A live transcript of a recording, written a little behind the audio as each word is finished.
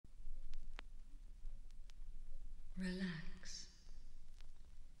Relax.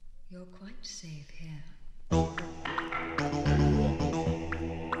 You're quite safe here.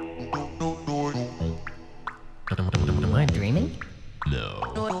 Am I dreaming?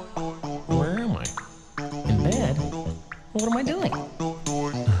 No. Where am I? In bed? What am I doing?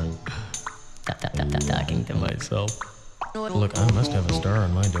 Talking to myself. Look, I must have a star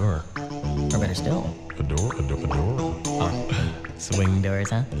on my door. Or better still. A door? Oh, swing doors,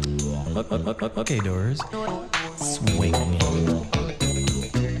 huh? Okay, doors. Swing.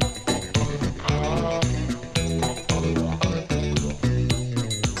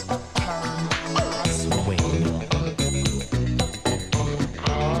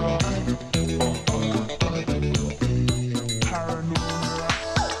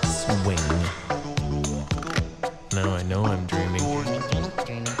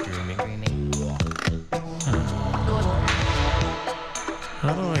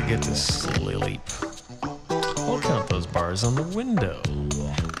 How do I get to sleep? I'll count those bars on the window.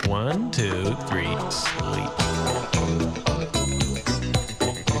 1, 2, 3, sleep.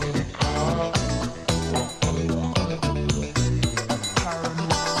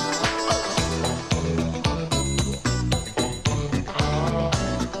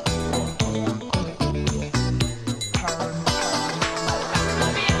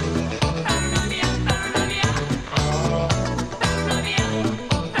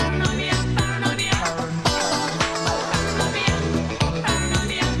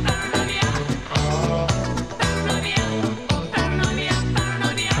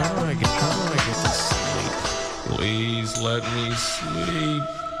 Please let me sleep.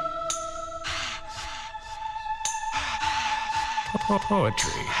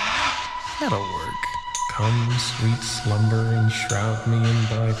 Poetry. That'll work. Come, sweet slumber, and shroud me in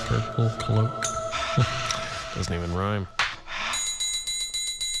thy purple cloak. Doesn't even rhyme.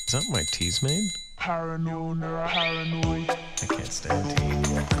 Is that what my tea's made? Paranoid. I can't stand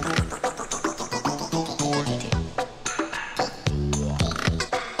tea.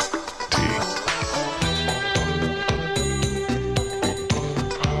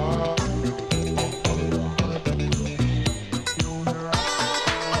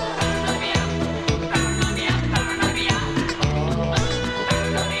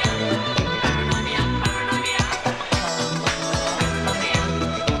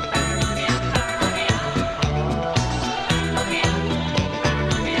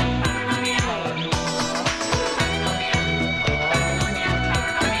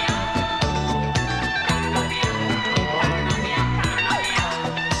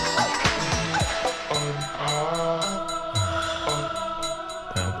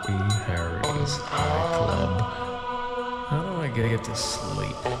 How do I get to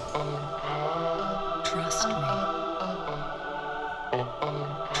sleep? Trust me.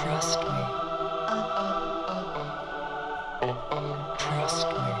 Trust me. Trust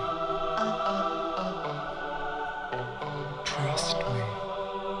me. Trust me.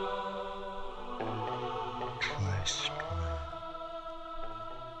 Trust me.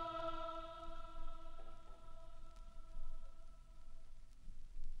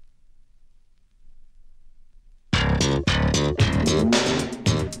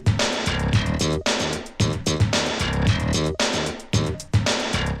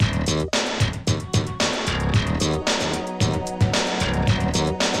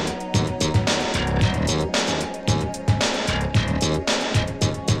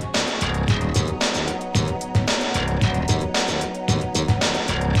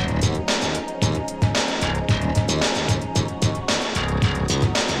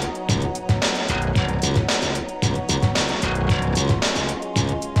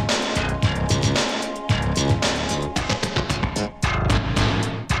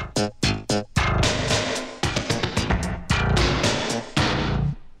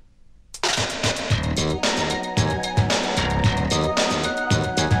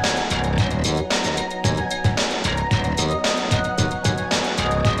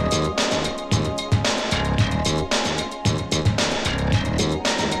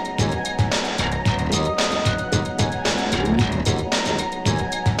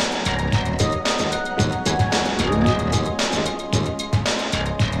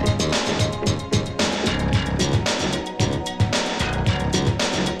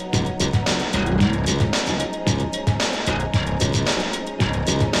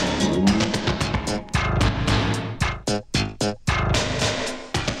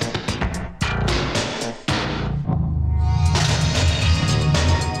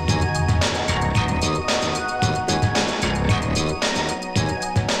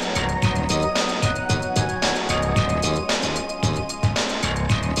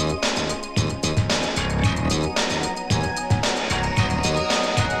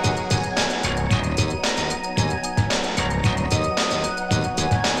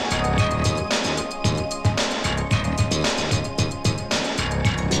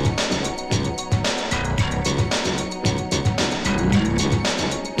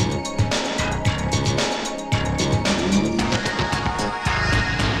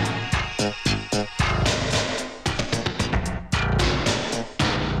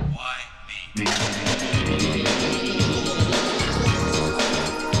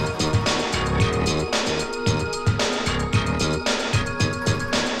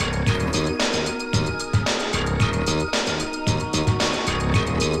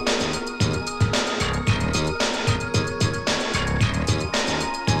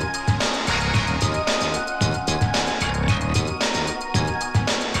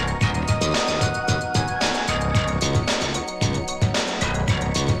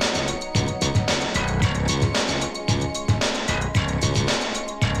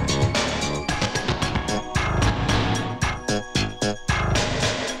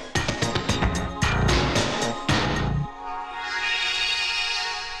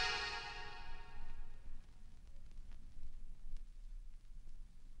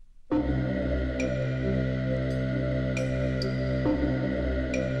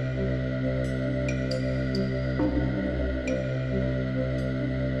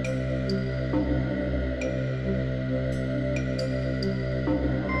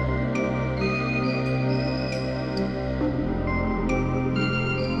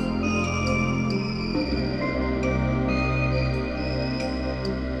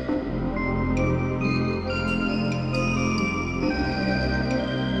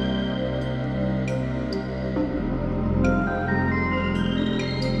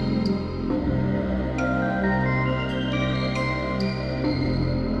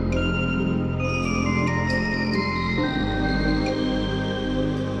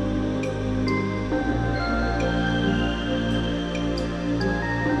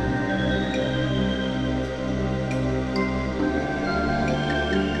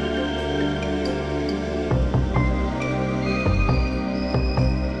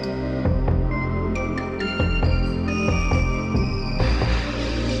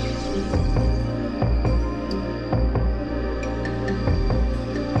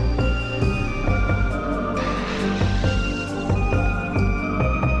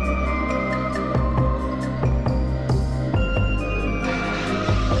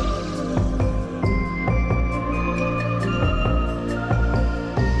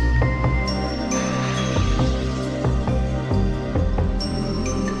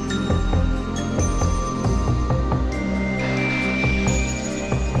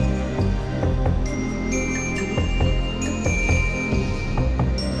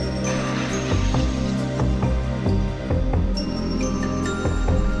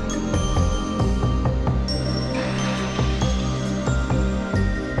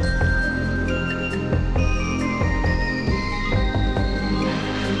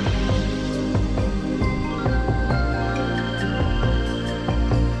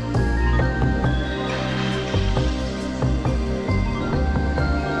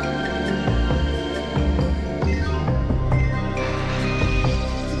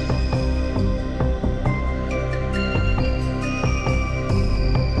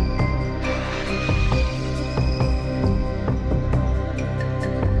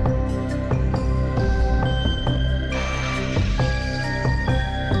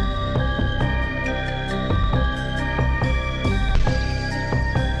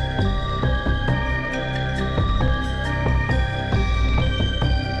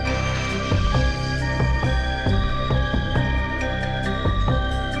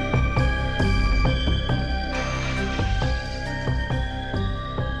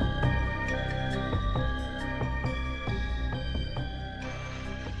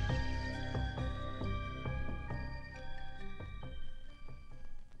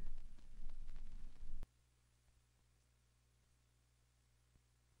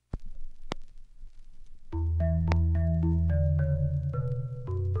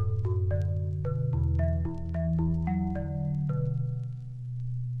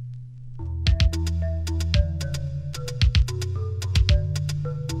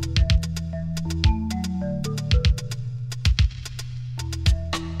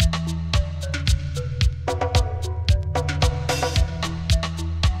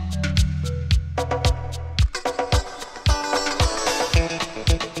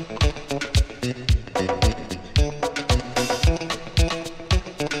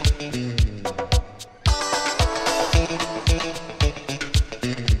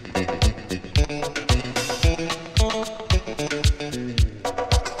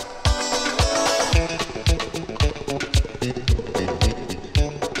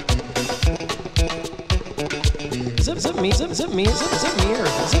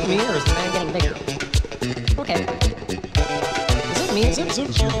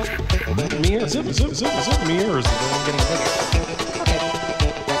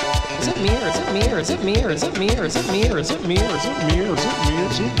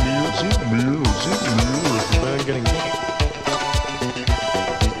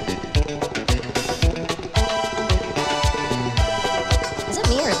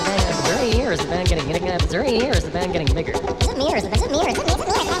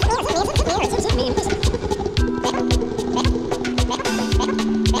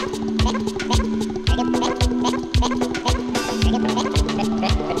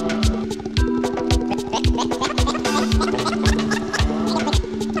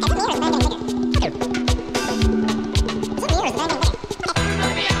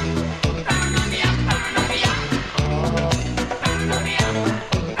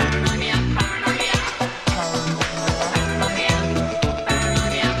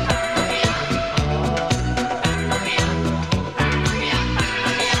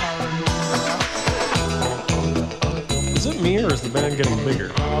 Getting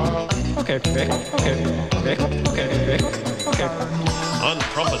bigger. Okay. On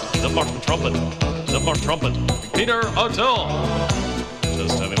trumpet, the Martin trumpet, Peter O'Toole.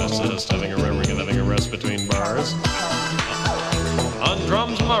 Just having a rest between bars. On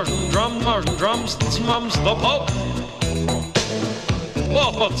drums, Martin, drums, mums, the Pope.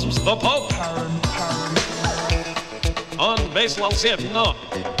 Whoa, the Pope. On bass, no.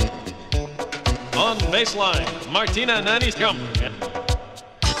 On baseline, Martina Nanny's come.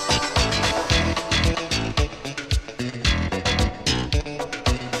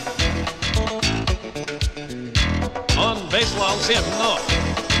 On baseline, I'll see it, no.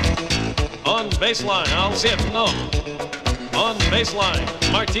 On baseline, I'll see it, no. On baseline,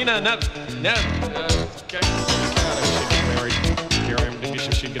 Martina okay. Here I am, maybe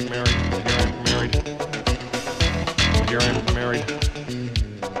she should get married. Here I am married.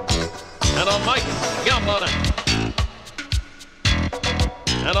 And on Mike, Gamblona.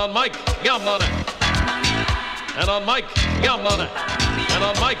 And on Mike, Gamblona. And on Mike, Gamblona. And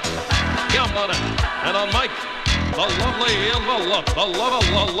on Mike, Gamblona. And on Mike, the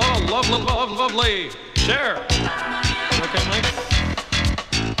lovely Cher. Okay, Mike?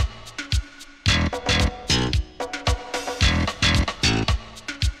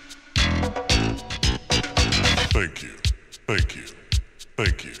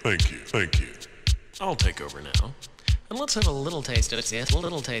 Thank you. I'll take over now. And let's have a little taste of it. Yes, a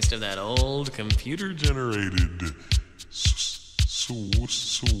little taste of that old computer-generated swagger.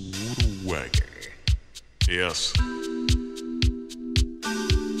 Yes.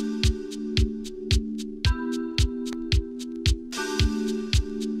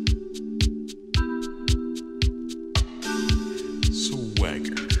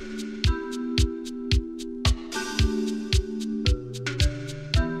 Swagger.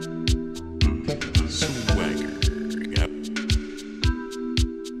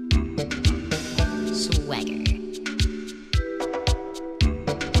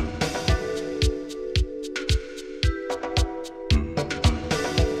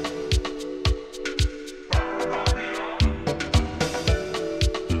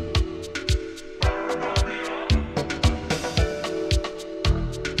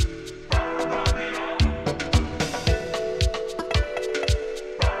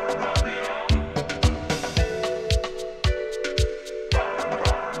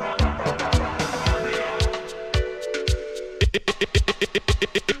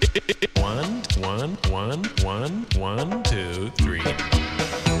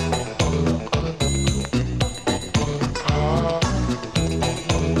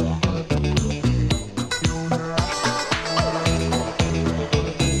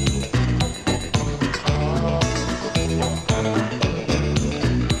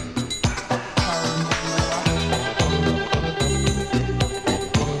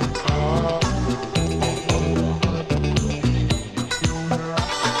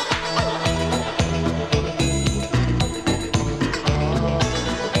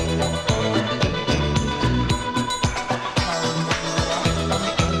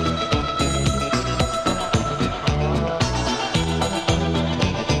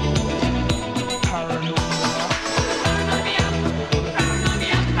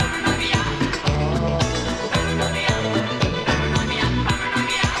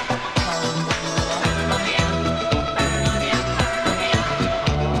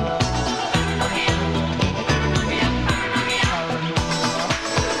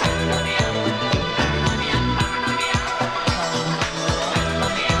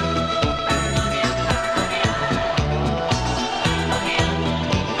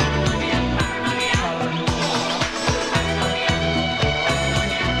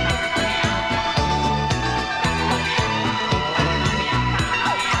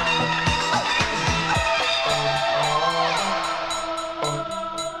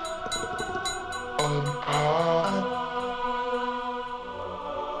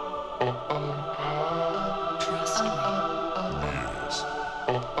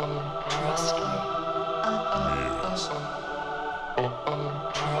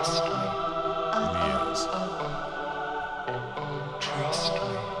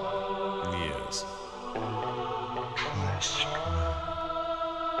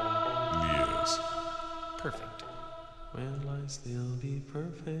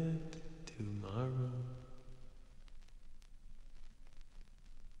 it tomorrow.